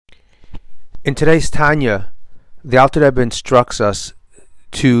In today's Tanya, the Alter Rebbe instructs us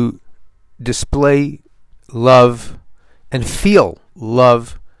to display love and feel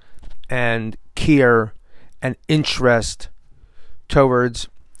love and care and interest towards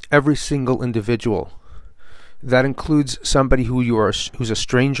every single individual. That includes somebody who's a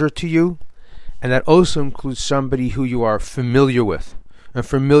stranger to you, and that also includes somebody who you are familiar with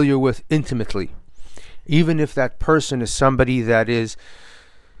intimately. Even if that person is somebody that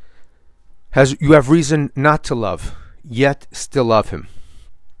you have reason not to love, yet still love him.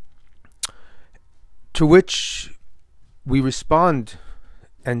 To which we respond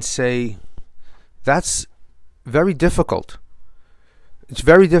and say, that's very difficult. It's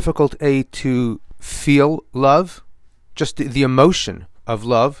very difficult, to feel love, just the emotion of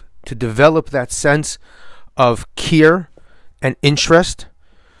love, to develop that sense of care and interest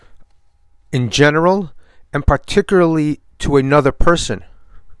in general, and particularly to another person.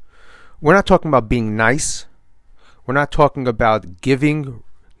 We're not talking about being nice. We're not talking about giving,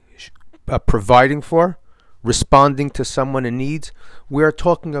 providing for, responding to someone in need. We are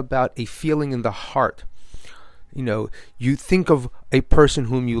talking about a feeling in the heart. You think of a person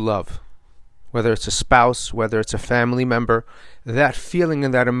whom you love, whether it's a spouse, whether it's a family member, that feeling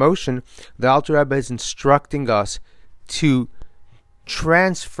and that emotion, the Alter Rebbe is instructing us to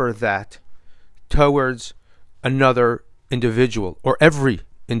transfer that towards another individual, or every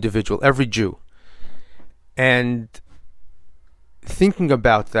individual, every Jew. And thinking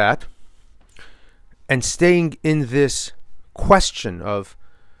about that and staying in this question of,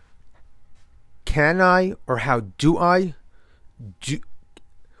 can I, or how do I do?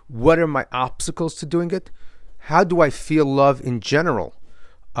 What are my obstacles to doing it? How do I feel love in general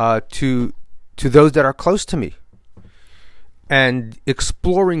to those that are close to me? And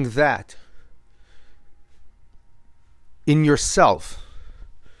exploring that in yourself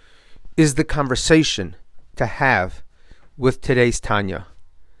is the conversation to have with today's Tanya.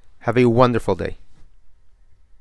 Have a wonderful day.